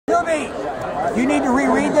Laguna Beach. You need to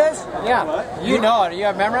reread this? Yeah. You know it. You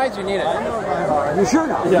have memorized, you need it. You sure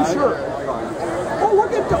now? Yeah. You sure? Oh,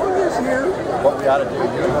 look at doing this here. What we gotta do here.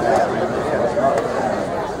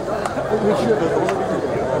 We should.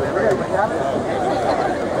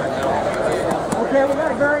 Okay, we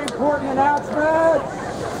got a very important announcement.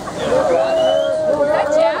 Good,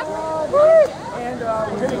 Jeff. And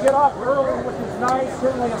we're going to get off early, which is nice.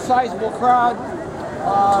 Certainly a sizable crowd.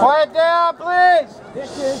 Quiet down, please.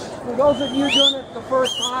 This is, for those of you doing it the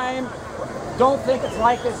first time, don't think it's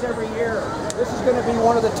like this every year. This is going to be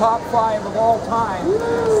one of the top 5 of all time.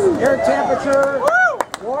 Air temperature,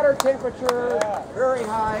 water temperature, very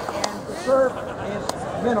high, and the surf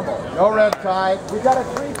is minimal. No red tide. We've got a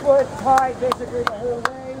 3-foot tide basically the whole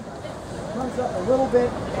way. It comes up a little bit,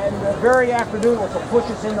 and the very afternoon which will push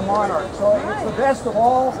us into Monarch. So it's the best of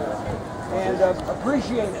all, and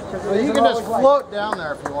appreciate it. So you can just float down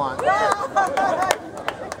there if you want.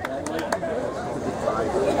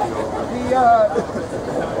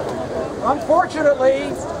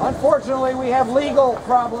 Unfortunately, we have legal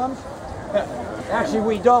problems. Actually,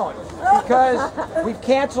 we don't, because we've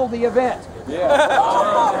canceled the event. Yeah.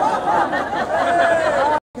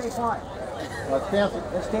 Okay, fine. Let's cancel.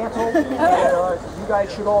 It's canceled, and you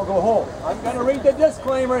guys should all go home. I'm gonna read the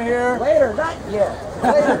disclaimer here. Later, not yet.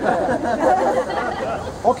 Later.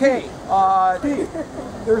 Okay,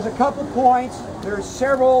 there's a couple points. There's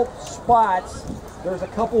several spots. There's a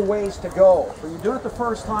couple ways to go. When you do it the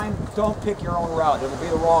first time, don't pick your own route. It'll be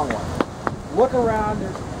the wrong one. Look around.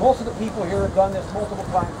 Most of the people here have done this multiple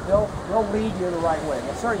times. They'll lead you the right way.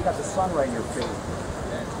 I'm sorry you got the sun right in your face.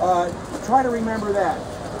 Try to remember that.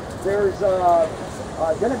 There's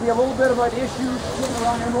going to be a little bit of an issue getting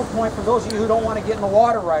around Emerald Point for those of you who don't want to get in the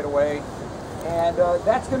water right away. And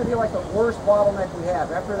that's going to be like the worst bottleneck we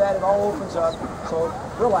have. After that, it all opens up. So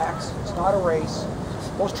relax. It's not a race.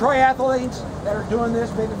 Those triathletes that are doing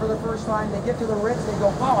this maybe for the first time, they get to the Ritz, they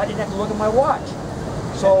go, wow, I didn't have to look at my watch.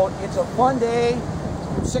 So it's a fun day.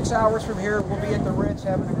 6 hours from here, we'll be at the Ritz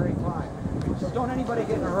having a great time. So don't anybody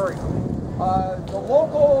get in a hurry. The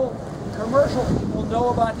local commercial people know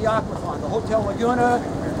about the Aquathon. The Hotel Laguna,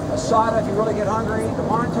 Asada if you really get hungry, the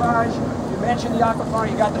Montage. You mentioned the Aquathon,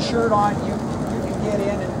 you got the shirt on, you can get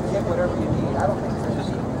in and get whatever you need. I don't think it's going to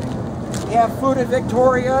be. We have food at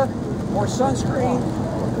Victoria, more sunscreen,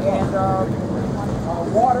 and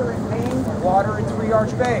water in Maine, water in Three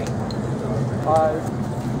Arch Bay.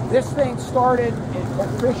 This thing started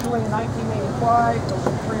officially in 1985 with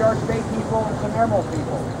some Three Arch Bay people and some Emerald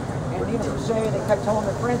people. And needless to say, they kept telling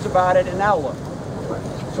their friends about it, and now look.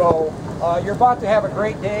 So you're about to have a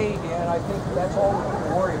great day, and I think that's all we need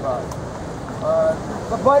to worry about.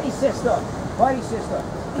 The buddy system.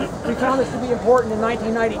 We found this to be important in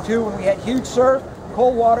 1992 when we had huge surf,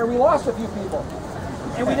 cold water. We lost a few people,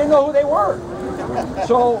 and we didn't know who they were.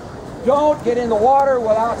 So don't get in the water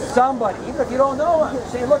without somebody, even if you don't know them.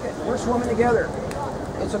 Say, look, we're swimming together.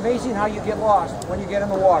 It's amazing how you get lost when you get in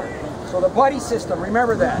the water. So the buddy system,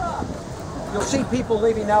 remember that. You'll see people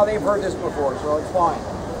leaving now, they've heard this before, so it's fine.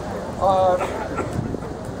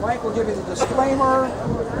 Mike will give you the disclaimer,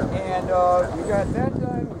 and we got that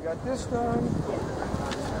done, we got this done.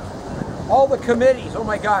 All the committees, oh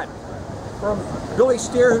my God. From Billy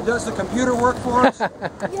Steer, who does the computer work for us, to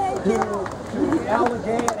Alan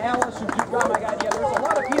Gay and Alice, who keep going. Oh my God, yeah, there's a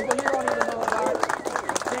lot of people you don't even know about.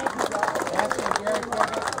 Thank you, guys. Nancy and Gary.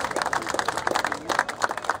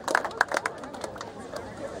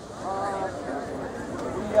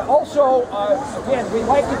 Also, again, we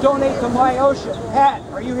like to donate to My Ocean. Pat,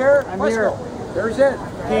 are you here? I'm here. There's it.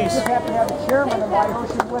 Peace. We just happen to have the chairman of My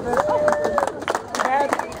Ocean with us.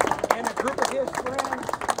 Pat and a group of his friends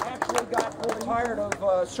actually got tired of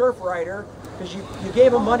Surf Rider because you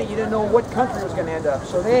gave them money, you didn't know what country it was going to end up.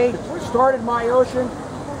 So they started My Ocean.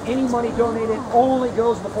 Any money donated only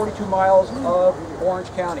goes to the 42 miles of Orange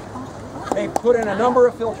County. They put in a number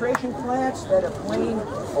of filtration plants that have cleaned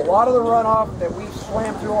a lot of the runoff that we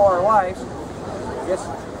swam through all our lives. Yes,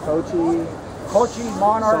 Kochi,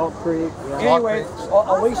 Monarch, Salt Creek. Yeah. Anyway,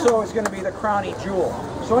 Aliso is going to be the crowning jewel.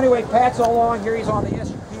 So anyway, Pat's all along here. He's on the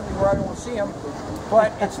SUP where I don't see him,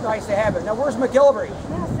 but it's nice to have him. Now, where's McGillivray?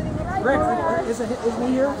 Greg, isn't he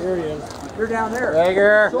here? Here he is. You're down there.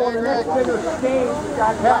 Rager. So on the next bigger stage, we've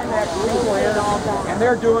got Climax people here, and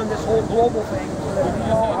they're doing this whole global thing so that we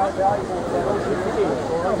know how valuable that ocean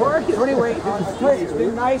is. So anyway, it's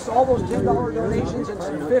been nice. All those $10 donations and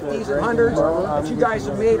some 50s and 100s that you guys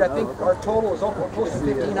have made. I think our total is over close to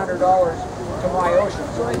 $1,500 to My Ocean.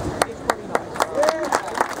 So it's pretty nice.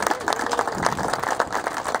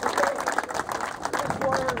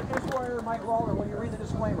 Esquire, Mike Waller, will you read the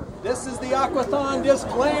disclaimer? This is the Aquathon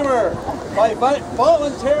disclaimer. By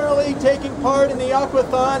voluntarily taking part in the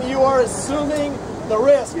Aquathon, you are assuming the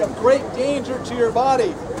risk of great danger to your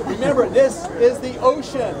body. Remember, this is the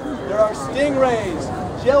ocean. There are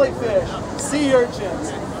stingrays, jellyfish, sea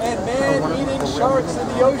urchins, and man-eating sharks in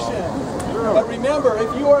the ocean. But remember,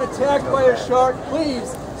 if you are attacked by a shark,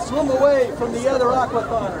 please swim away from the other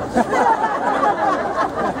Aquathoners.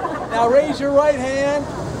 Now raise your right hand,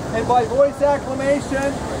 and by voice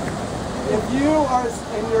acclamation, if you are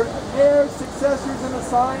and your heirs, successors, and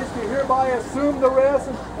assigns do hereby assume the risk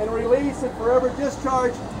and release and forever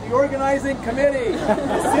discharge the organizing committee,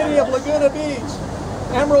 the City of Laguna Beach,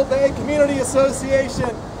 Emerald Bay Community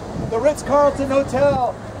Association, the Ritz-Carlton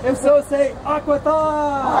Hotel, if so say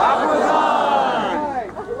Aquathon! Aquathon!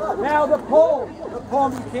 Right. Now the poem. The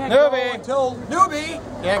poem you can't go until newbie.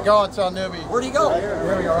 Can't go until newbie. Where'd he go?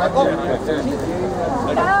 Here we go, right there.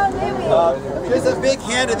 Just a big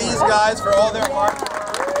hand to these guys for all their hard work.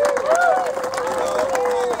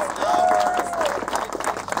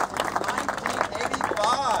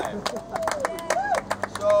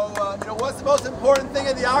 So, what's the most important thing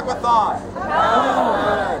at the Aquathon?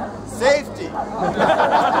 Safety.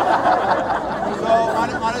 So,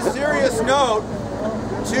 on a serious note,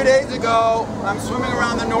 2 days ago, I'm swimming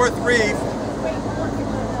around the North Reef.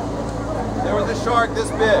 There was a shark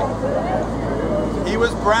this big. He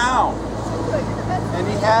was brown, and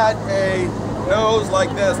he had a nose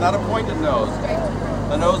like this, not a pointed nose,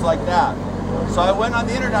 a nose like that. So I went on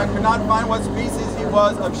the internet, could not find what species he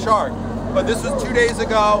was of shark. But this was 2 days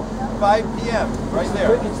ago, 5 p.m., right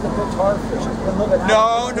there. It's the guitar fish.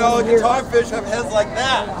 No, guitar fish have heads like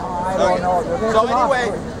that. So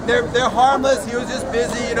anyway, they're harmless. He was just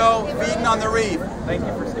busy, feeding on the reef. Thank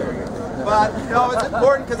you for staring. But, it's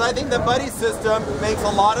important because I think the buddy system makes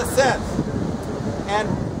a lot of sense. And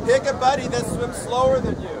pick a buddy that swims slower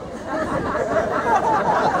than you.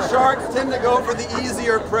 Sharks tend to go for the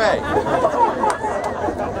easier prey.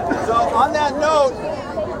 So on that note,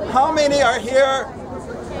 how many are here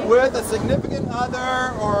with a significant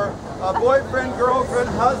other or a boyfriend, girlfriend,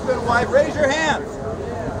 husband, wife? Raise your hands.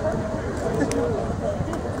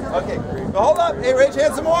 Okay, so hold up. Hey, raise your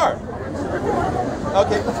hands some more.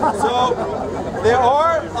 Okay, so there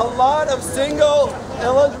are a lot of single,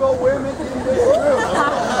 eligible women in this room.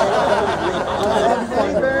 And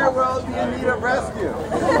they very well be in need of rescue.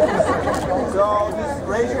 So just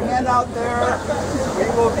raise your hand out there. We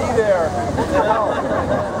will be there to help.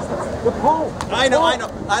 The poem. I know.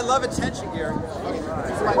 I love attention, Gary.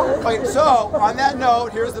 Okay, so on that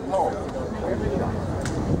note, here's the poem.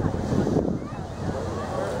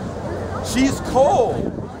 She's cold.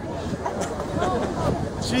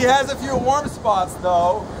 She has a few warm spots,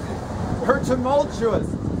 though. Her tumultuous,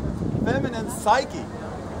 feminine psyche,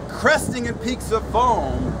 cresting in peaks of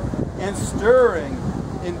foam and stirring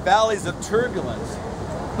in valleys of turbulence.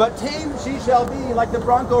 But tame she shall be like the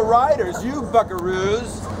bronco riders. You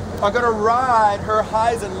buckaroos are going to ride her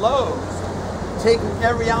highs and lows, taking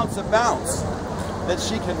every ounce of bounce that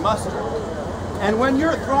she can muster. And when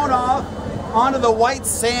you're thrown off onto the white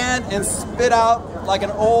sand and spit out like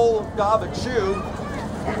an old gob of chew,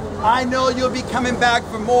 I know you'll be coming back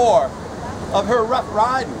for more of her rough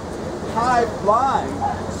riding, high-flying,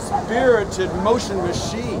 spirited motion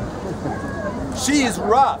machine. She's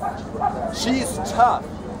rough, she's tough,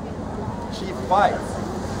 she fights.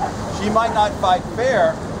 She might not fight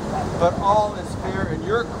fair, but all is fair in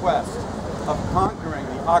your quest of conquering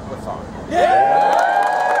the Aquathon. Yeah!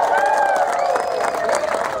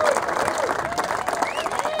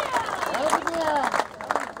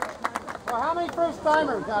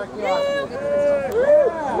 First-timers, out of curiosity.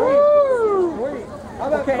 How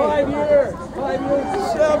about 5 years? 5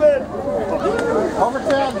 years, 7. Over 10.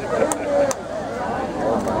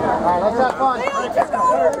 All right, let's have fun.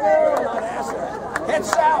 Head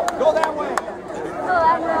south. Go that way. Hello,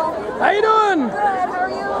 Admiral. How you doing? Good. How are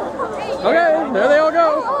you? Okay, there they all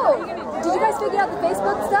go. Oh, did you guys figure out the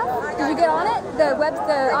Facebook stuff? Did you get on it? The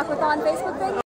Aquathon Facebook thing?